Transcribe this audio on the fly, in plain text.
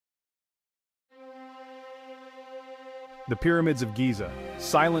The pyramids of Giza,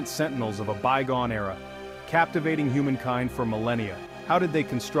 silent sentinels of a bygone era, captivating humankind for millennia. How did they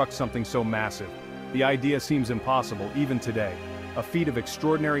construct something so massive? The idea seems impossible even today, a feat of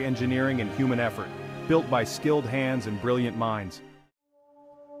extraordinary engineering and human effort, built by skilled hands and brilliant minds.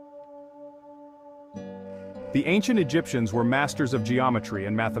 The ancient Egyptians were masters of geometry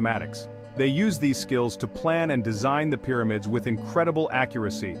and mathematics. They used these skills to plan and design the pyramids with incredible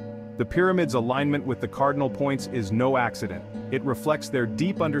accuracy. The pyramid's alignment with the cardinal points is no accident. It reflects their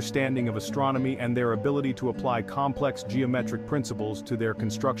deep understanding of astronomy and their ability to apply complex geometric principles to their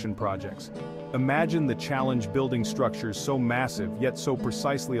construction projects. Imagine the challenge building structures so massive yet so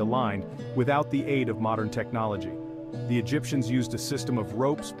precisely aligned without the aid of modern technology. The Egyptians used a system of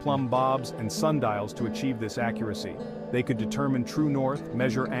ropes, plumb bobs, and sundials to achieve this accuracy. They could determine true north,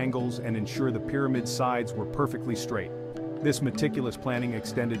 measure angles, and ensure the pyramid's sides were perfectly straight. This meticulous planning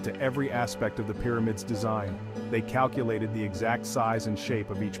extended to every aspect of the pyramid's design. They calculated the exact size and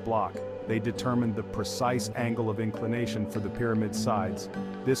shape of each block. They determined the precise angle of inclination for the pyramid's sides.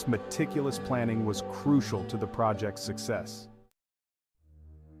 This meticulous planning was crucial to the project's success.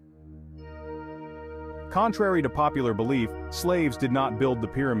 Contrary to popular belief, slaves did not build the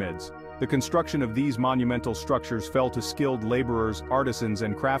pyramids. The construction of these monumental structures fell to skilled laborers, artisans,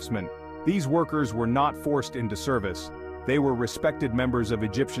 and craftsmen. These workers were not forced into service. They were respected members of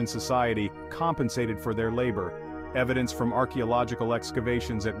Egyptian society, compensated for their labor. Evidence from archaeological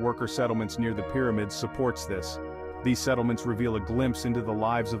excavations at worker settlements near the pyramids supports this. These settlements reveal a glimpse into the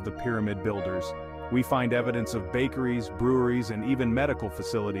lives of the pyramid builders. We find evidence of bakeries, breweries, and even medical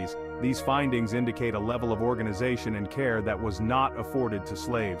facilities. These findings indicate a level of organization and care that was not afforded to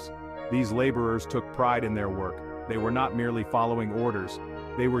slaves. These laborers took pride in their work. They were not merely following orders.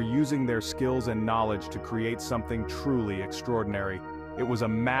 They were using their skills and knowledge to create something truly extraordinary. It was a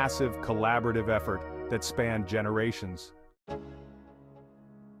massive collaborative effort that spanned generations.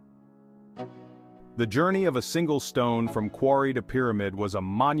 The journey of a single stone from quarry to pyramid was a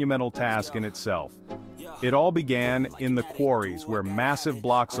monumental task in itself. It all began in the quarries where massive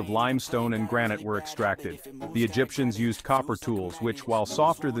blocks of limestone and granite were extracted. The Egyptians used copper tools which, while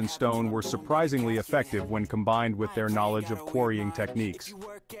softer than stone, were surprisingly effective when combined with their knowledge of quarrying techniques.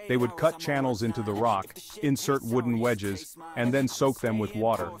 They would cut channels into the rock, insert wooden wedges, and then soak them with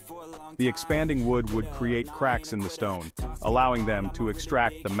water. The expanding wood would create cracks in the stone, allowing them to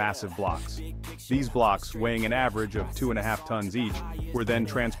extract the massive blocks. These blocks, weighing an average of 2.5 tons each, were then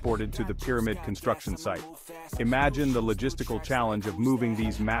transported to the pyramid construction site. Imagine the logistical challenge of moving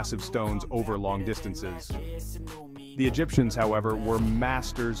these massive stones over long distances. The Egyptians, however, were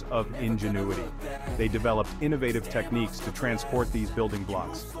masters of ingenuity. They developed innovative techniques to transport these building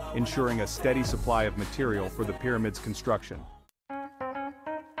blocks, ensuring a steady supply of material for the pyramid's construction.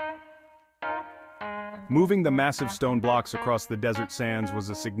 Moving the massive stone blocks across the desert sands was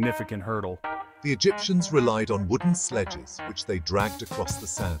a significant hurdle. The Egyptians relied on wooden sledges, which they dragged across the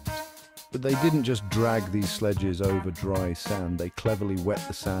sand. But they didn't just drag these sledges over dry sand, they cleverly wet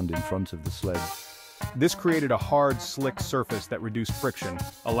the sand in front of the sledge. This created a hard, slick surface that reduced friction,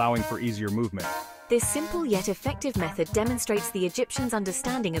 allowing for easier movement. This simple yet effective method demonstrates the Egyptians'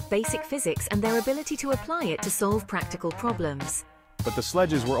 understanding of basic physics and their ability to apply it to solve practical problems. But the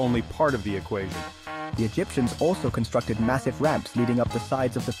sledges were only part of the equation. The Egyptians also constructed massive ramps leading up the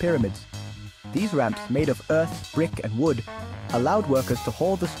sides of the pyramids. These ramps, made of earth, brick, and wood, allowed workers to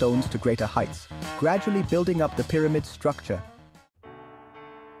haul the stones to greater heights, gradually building up the pyramid's structure.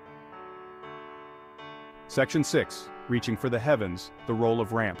 Section 6. Reaching for the heavens, the role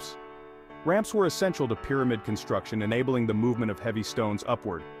of ramps. Ramps were essential to pyramid construction, enabling the movement of heavy stones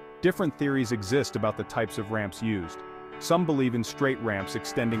upward. Different theories exist about the types of ramps used. Some believe in straight ramps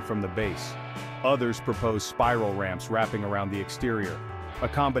extending from the base. Others propose spiral ramps wrapping around the exterior. A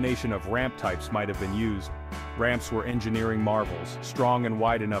combination of ramp types might have been used. Ramps were engineering marvels, strong and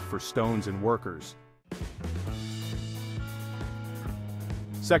wide enough for stones and workers.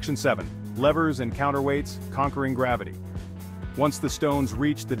 Section 7. Levers and counterweights, conquering gravity. Once the stones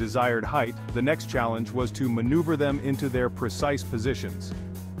reached the desired height, the next challenge was to maneuver them into their precise positions.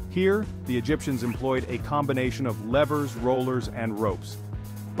 Here, the Egyptians employed a combination of levers, rollers, and ropes.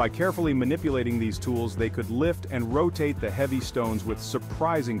 By carefully manipulating these tools, they could lift and rotate the heavy stones with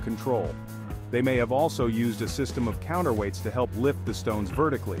surprising control. They may have also used a system of counterweights to help lift the stones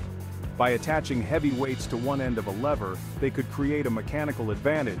vertically. By attaching heavy weights to one end of a lever, they could create a mechanical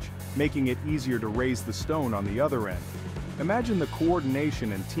advantage, making it easier to raise the stone on the other end. Imagine the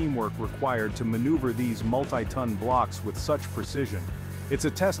coordination and teamwork required to maneuver these multi-ton blocks with such precision. It's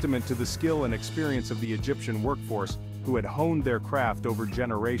a testament to the skill and experience of the Egyptian workforce, who had honed their craft over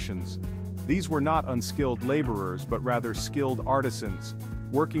generations. These were not unskilled laborers but rather skilled artisans,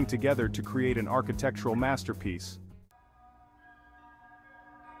 working together to create an architectural masterpiece.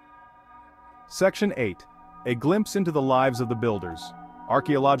 Section 8. A glimpse into the lives of the builders.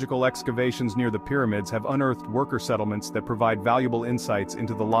 Archaeological excavations near the pyramids have unearthed worker settlements that provide valuable insights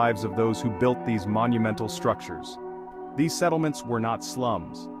into the lives of those who built these monumental structures. These settlements were not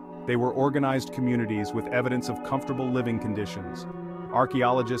slums. They were organized communities with evidence of comfortable living conditions.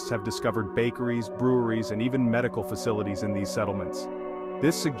 Archaeologists have discovered bakeries, breweries, and even medical facilities in these settlements.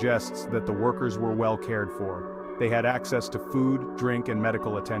 This suggests that the workers were well cared for. They had access to food, drink, and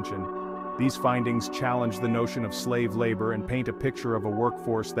medical attention. These findings challenge the notion of slave labor and paint a picture of a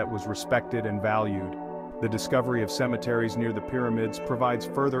workforce that was respected and valued. The discovery of cemeteries near the pyramids provides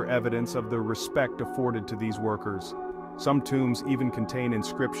further evidence of the respect afforded to these workers. Some tombs even contain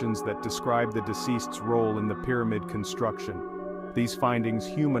inscriptions that describe the deceased's role in the pyramid construction. These findings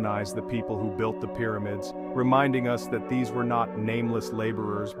humanize the people who built the pyramids, reminding us that these were not nameless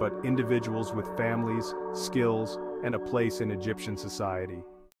laborers but individuals with families, skills, and a place in Egyptian society.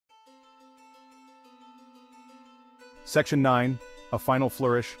 Section 9. A final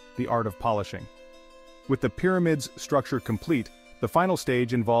flourish, the art of polishing. With the pyramid's structure complete, the final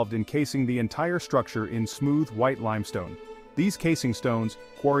stage involved encasing the entire structure in smooth white limestone. These casing stones,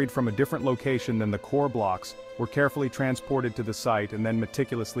 quarried from a different location than the core blocks, were carefully transported to the site and then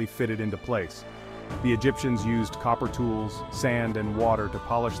meticulously fitted into place. The Egyptians used copper tools, sand, and water to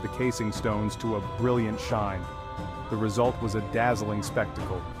polish the casing stones to a brilliant shine. The result was a dazzling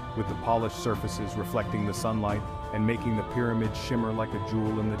spectacle, with the polished surfaces reflecting the sunlight and making the pyramid shimmer like a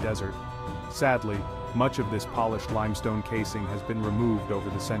jewel in the desert. Sadly, much of this polished limestone casing has been removed over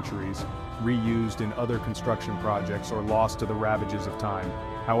the centuries, reused in other construction projects or lost to the ravages of time.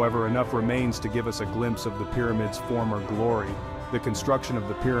 However, enough remains to give us a glimpse of the pyramid's former glory. The construction of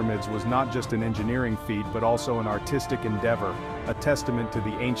the pyramids was not just an engineering feat but also an artistic endeavor, a testament to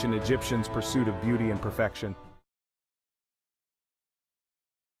the ancient Egyptians' pursuit of beauty and perfection.